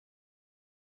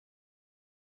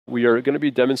we are going to be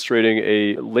demonstrating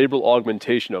a labral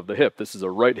augmentation of the hip. This is a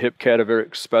right hip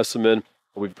cadaveric specimen.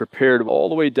 We've prepared all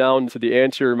the way down to the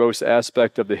anterior-most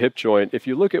aspect of the hip joint. If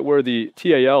you look at where the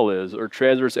TAL is, or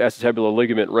transverse acetabular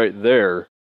ligament right there,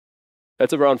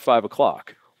 that's around 5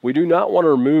 o'clock. We do not want to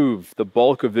remove the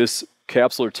bulk of this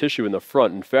capsular tissue in the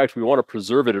front. In fact, we want to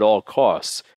preserve it at all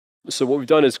costs. So what we've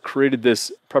done is created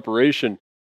this preparation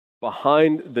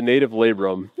behind the native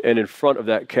labrum and in front of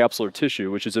that capsular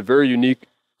tissue, which is a very unique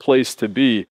place to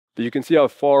be. But you can see how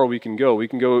far we can go. We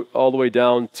can go all the way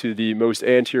down to the most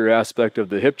anterior aspect of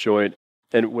the hip joint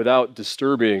and without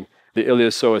disturbing the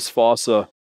iliopsoas fossa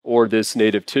or this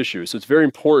native tissue. So it's very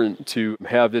important to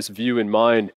have this view in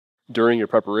mind during your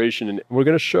preparation. And we're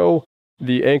going to show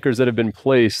the anchors that have been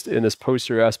placed in this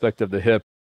posterior aspect of the hip.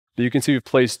 You can see we've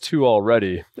placed 2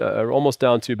 already, almost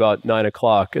down to about 9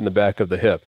 o'clock in the back of the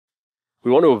hip. We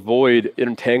want to avoid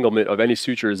entanglement of any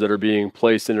sutures that are being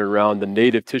placed in and around the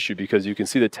native tissue because you can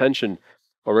see the tension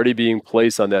already being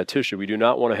placed on that tissue. We do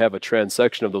not want to have a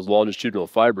transection of those longitudinal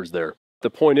fibers there.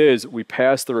 The point is, we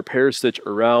pass the repair stitch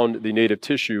around the native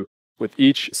tissue with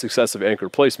each successive anchor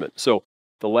placement. So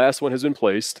the last one has been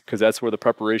placed because that's where the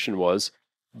preparation was.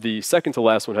 The second to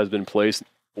last one has been placed.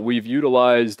 We've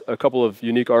utilized a couple of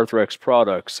unique Arthrex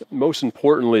products. Most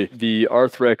importantly, the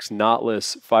Arthrex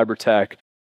Knotless FiberTak.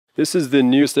 This is the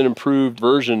newest and improved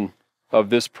version of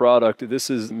this product. This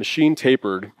is machine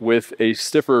tapered with a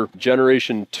stiffer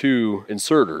Generation 2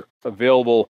 inserter,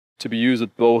 available to be used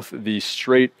with both the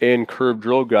straight and curved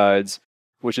drill guides,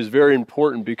 which is very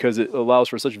important because it allows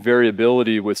for such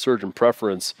variability with surgeon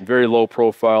preference. Very low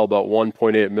profile, about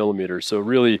 1.8 millimeters. So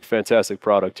really fantastic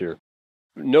product here.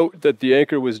 Note that the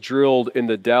anchor was drilled in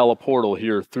the dalla portal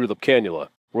here through the cannula.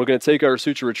 We're going to take our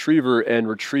suture retriever and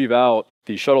retrieve out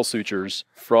the shuttle sutures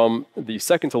from the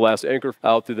second to last anchor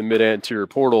out through the mid-anterior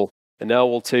portal. And now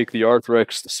we'll take the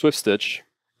Arthrex Swift Stitch.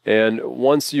 And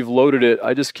once you've loaded it,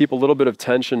 I just keep a little bit of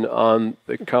tension on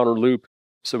the counter loop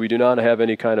so we do not have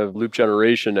any kind of loop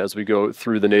generation as we go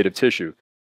through the native tissue.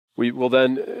 We will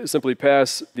then simply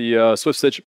pass the Swift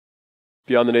Stitch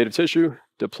beyond the native tissue,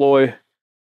 deploy,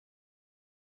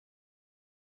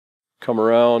 come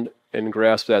around, and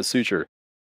grasp that suture.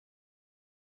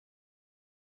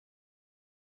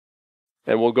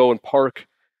 And we'll go and park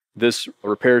this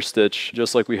repair stitch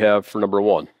just like we have for number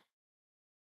 1.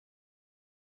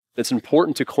 It's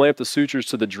important to clamp the sutures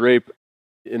to the drape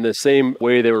in the same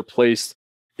way they were placed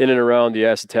in and around the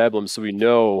acetabulum so we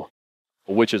know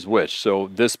which is which. So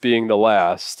this being the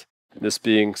last, this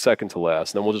being second to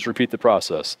last. And then we'll just repeat the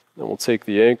process. Then we'll take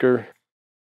the anchor.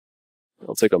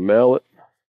 I'll take a mallet.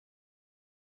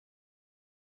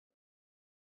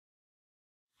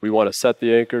 We want to set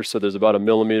the anchor so there's about 1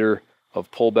 millimeter of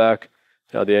pullback.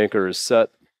 Now the anchor is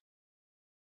set.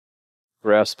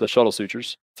 Grasp the shuttle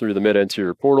sutures through the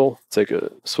mid-anterior portal. Take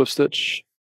a Swift Stitch.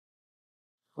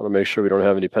 I want to make sure we don't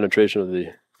have any penetration of the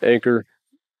anchor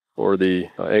or the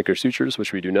anchor sutures,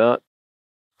 which we do not.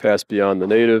 Pass beyond the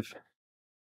native.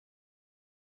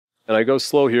 And I go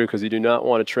slow here because you do not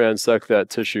want to transect that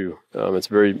tissue. It's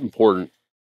very important.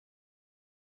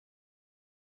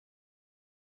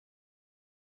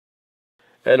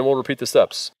 And we'll repeat the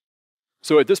steps.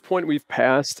 So at this point, we've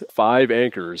passed 5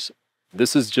 anchors.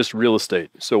 This is just real estate.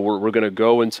 So we're going to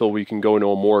go until we can go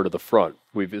no more to the front.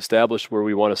 We've established where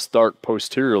we want to start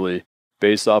posteriorly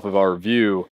based off of our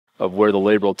view of where the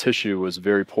labral tissue was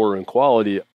very poor in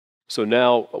quality. So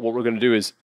now what we're going to do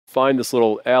is find this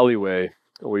little alleyway.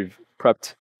 We've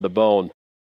prepped the bone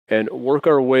and work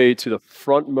our way to the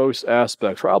frontmost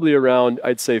aspect, probably around,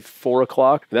 I'd say, 4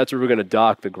 o'clock. And that's where we're going to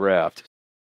dock the graft.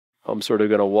 I'm sort of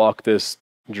going to walk this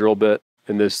drill bit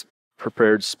in this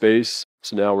prepared space.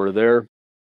 So now we're there.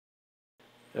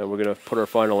 And we're going to put our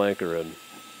final anchor in.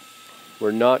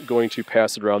 We're not going to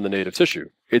pass it around the native tissue.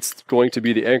 It's going to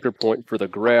be the anchor point for the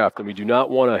graft, and we do not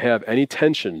want to have any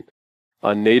tension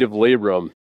on native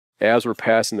labrum as we're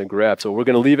passing the graft. So we're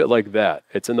going to leave it like that.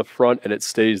 It's in the front, and it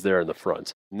stays there in the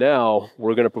front. Now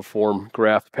we're going to perform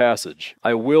graft passage.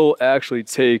 I will actually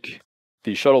take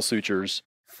the shuttle sutures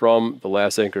from the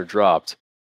last anchor dropped,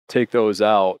 take those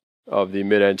out of the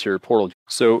mid-anterior portal.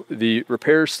 So the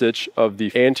repair stitch of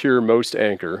the anterior-most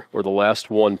anchor, or the last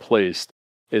one placed,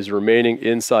 is remaining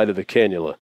inside of the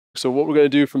cannula. So what we're going to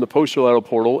do from the posterolateral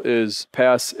portal is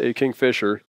pass a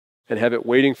kingfisher and have it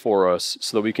waiting for us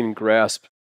so that we can grasp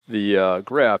the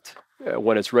graft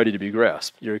when it's ready to be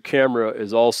grasped. Your camera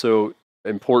is also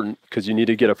important because you need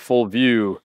to get a full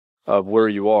view of where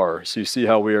you are. So you see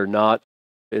how we are not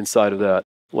inside of that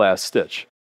last stitch.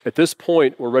 At this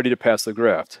point, we're ready to pass the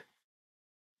graft.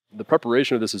 The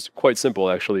preparation of this is quite simple,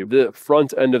 actually. The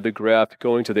front end of the graft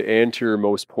going to the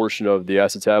anterior-most portion of the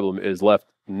acetabulum is left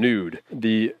nude.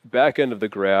 The back end of the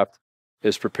graft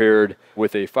is prepared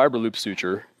with a fiber loop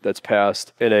suture that's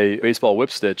passed in a baseball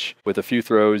whip stitch with a few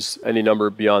throws. Any number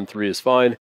beyond 3 is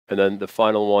fine. And then the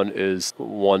final one is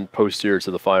one posterior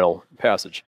to the final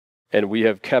passage. And we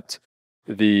have kept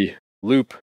the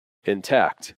loop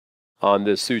intact on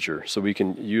this suture, so we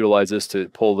can utilize this to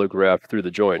pull the graft through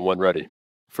the joint when ready.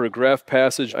 For a graft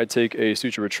passage, I take a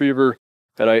suture retriever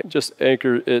and I just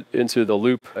anchor it into the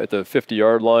loop at the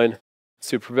 50-yard line.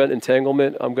 To prevent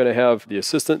entanglement, I'm going to have the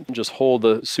assistant just hold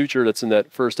the suture that's in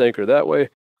that first anchor that way.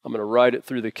 I'm going to ride it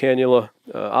through the cannula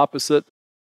opposite.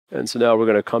 And so now we're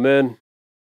going to come in.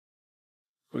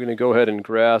 We're going to go ahead and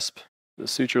grasp the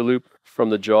suture loop from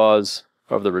the jaws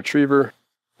of the retriever.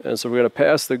 And so we're going to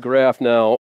pass the graft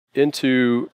now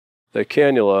into the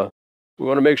cannula. We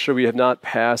want to make sure we have not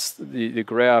passed the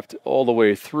graft all the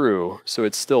way through, so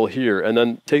it's still here. And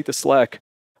then take the slack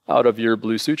out of your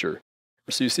blue suture.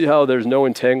 So you see how there's no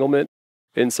entanglement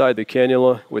inside the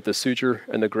cannula with the suture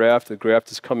and the graft. The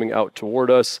graft is coming out toward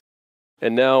us.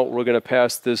 And now we're going to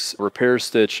pass this repair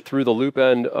stitch through the loop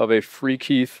end of a free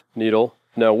Keith needle.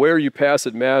 Now where you pass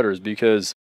it matters,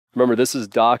 because remember, this is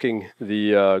docking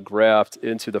the graft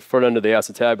into the front end of the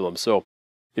acetabulum. So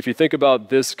if you think about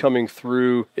this coming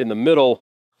through in the middle,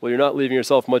 well, you're not leaving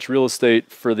yourself much real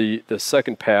estate for the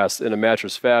second pass in a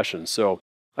mattress fashion. So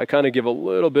I kind of give a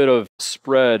little bit of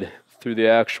spread through the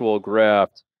actual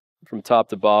graft from top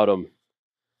to bottom.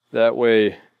 That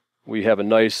way we have a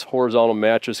nice horizontal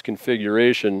mattress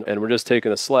configuration, and we're just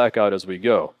taking the slack out as we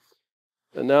go.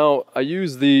 And now I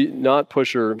use the knot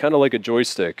pusher kind of like a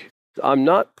joystick. I'm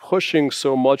not pushing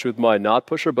so much with my knot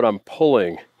pusher, but I'm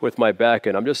pulling with my back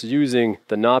end. I'm just using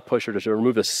the knot pusher to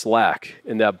remove the slack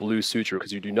in that blue suture,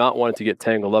 because you do not want it to get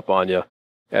tangled up on you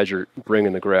as you're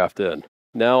bringing the graft in.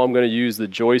 Now I'm going to use the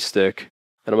joystick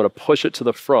and I'm going to push it to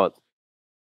the front.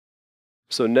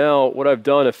 So now what I've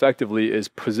done effectively is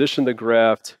position the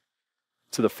graft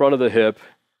to the front of the hip.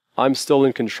 I'm still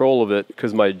in control of it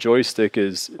because my joystick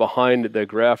is behind the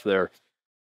graft there.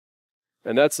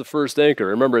 And that's the first anchor.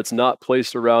 Remember, it's not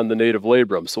placed around the native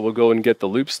labrum. So we'll go and get the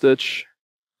loop stitch.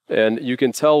 And you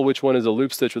can tell which one is a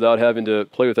loop stitch without having to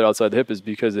play with it outside the hip, is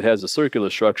because it has a circular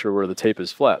structure where the tape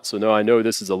is flat. So now I know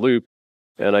this is a loop,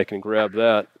 and I can grab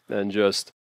that and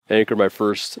just anchor my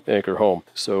first anchor home.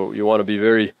 So you want to be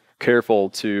very careful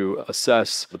to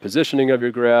assess the positioning of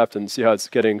your graft and see how it's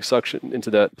getting suction into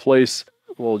that place.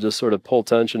 We'll just sort of pull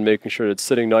tension, making sure it's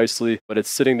sitting nicely, but it's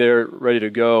sitting there ready to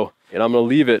go. And I'm going to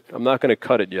leave it. I'm not going to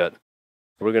cut it yet.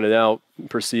 We're going to now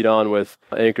proceed on with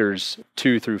anchors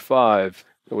 2 through 5,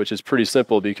 which is pretty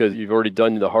simple because you've already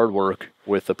done the hard work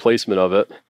with the placement of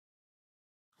it.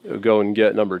 We'll go and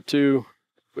get number 2.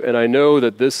 And I know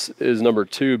that this is number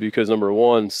 2 because number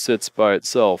 1 sits by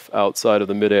itself outside of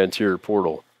the mid-anterior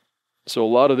portal. So a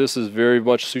lot of this is very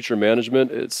much suture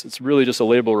management. It's really just a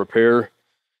labral repair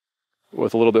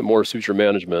with a little bit more suture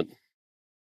management.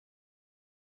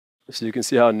 So you can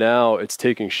see how now it's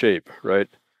taking shape, right?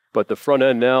 But the front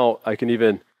end now, I can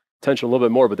even tension a little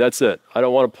bit more, but that's it. I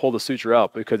don't want to pull the suture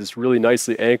out because it's really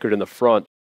nicely anchored in the front,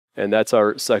 and that's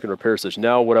our second repair stitch.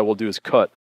 Now what I will do is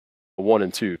cut 1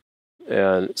 and 2.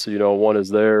 And so 1 is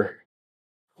there,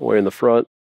 way in the front.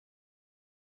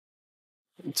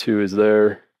 2 is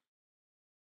there.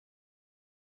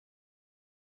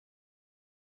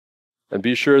 And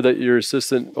be sure that your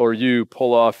assistant or you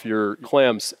pull off your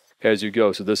clamps as you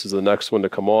go. So this is the next one to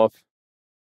come off.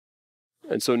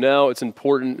 And so now it's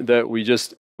important that we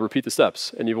just repeat the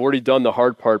steps. And you've already done the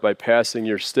hard part by passing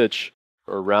your stitch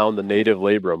around the native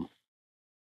labrum.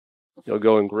 You'll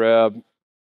go and grab,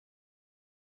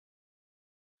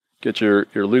 get your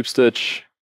loop stitch,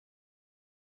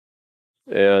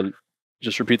 and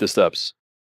just repeat the steps.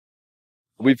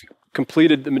 We've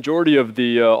completed the majority of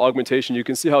the augmentation. You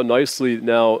can see how nicely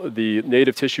now the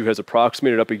native tissue has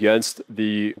approximated up against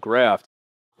the graft.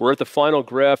 We're at the final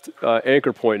graft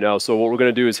anchor point now, so what we're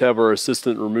going to do is have our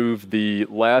assistant remove the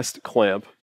last clamp,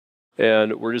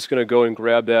 and we're just going to go and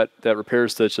grab that repair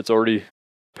stitch that's already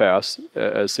passed,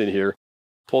 as seen here,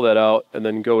 pull that out, and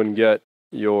then go and get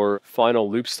your final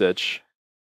loop stitch.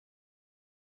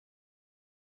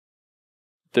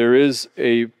 There is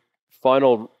a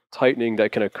final tightening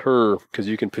that can occur because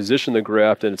you can position the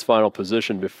graft in its final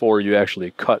position before you actually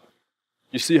cut.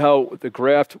 You see how the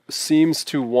graft seems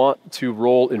to want to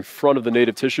roll in front of the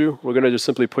native tissue? We're going to just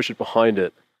simply push it behind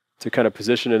it to kind of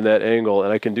position in that angle,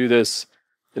 and I can do this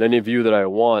in any view that I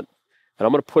want. And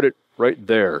I'm going to put it right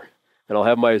there, and I'll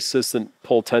have my assistant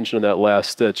pull tension on that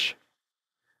last stitch.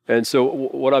 And so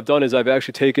what I've done is I've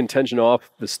actually taken tension off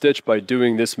the stitch by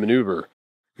doing this maneuver.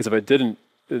 Because if I didn't,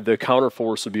 the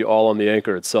counterforce would be all on the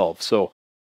anchor itself. So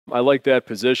I like that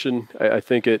position. I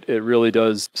think it really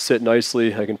does sit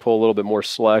nicely. I can pull a little bit more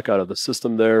slack out of the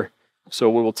system there. So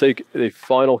we will take a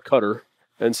final cutter.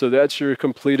 And so that's your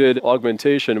completed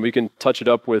augmentation. We can touch it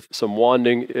up with some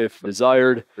wanding if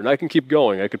desired. And I can keep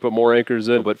going. I could put more anchors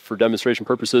in, but for demonstration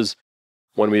purposes,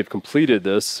 when we have completed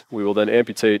this, we will then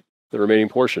amputate the remaining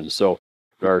portions. So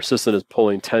our assistant is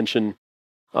pulling tension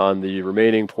on the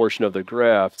remaining portion of the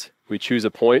graft. We choose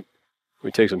a point.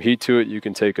 We take some heat to it. You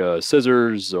can take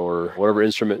scissors or whatever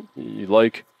instrument you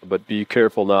like, but be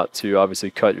careful not to obviously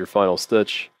cut your final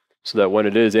stitch so that when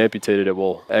it is amputated, it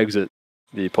will exit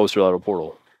the posterolateral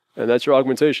portal. And that's your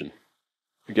augmentation.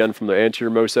 Again, from the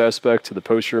anterior-most aspect to the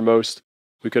posterior-most,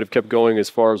 we could have kept going as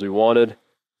far as we wanted,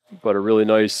 but a really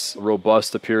nice,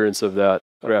 robust appearance of that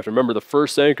graft. Remember, the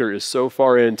first anchor is so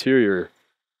far anterior,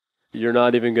 you're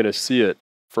not even going to see it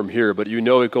from here, but you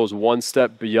know it goes one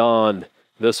step beyond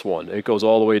this one. It goes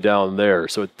all the way down there.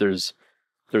 So there's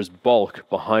bulk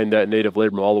behind that native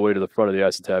labrum all the way to the front of the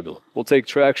acetabulum. We'll take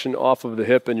traction off of the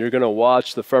hip, and you're going to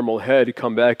watch the femoral head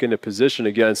come back into position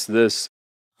against this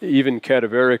even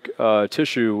cadaveric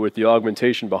tissue with the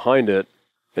augmentation behind it.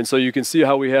 And so you can see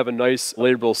how we have a nice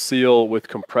labral seal with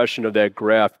compression of that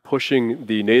graft pushing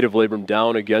the native labrum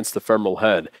down against the femoral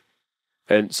head.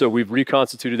 And so we've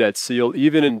reconstituted that seal.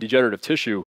 Even in degenerative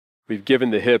tissue, we've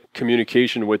given the hip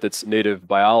communication with its native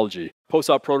biology.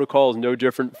 Post-op protocol is no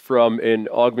different from an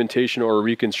augmentation or a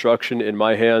reconstruction in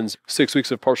my hands. 6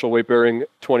 weeks of partial weight bearing,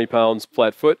 20 pounds,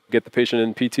 flat foot, get the patient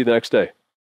in PT the next day.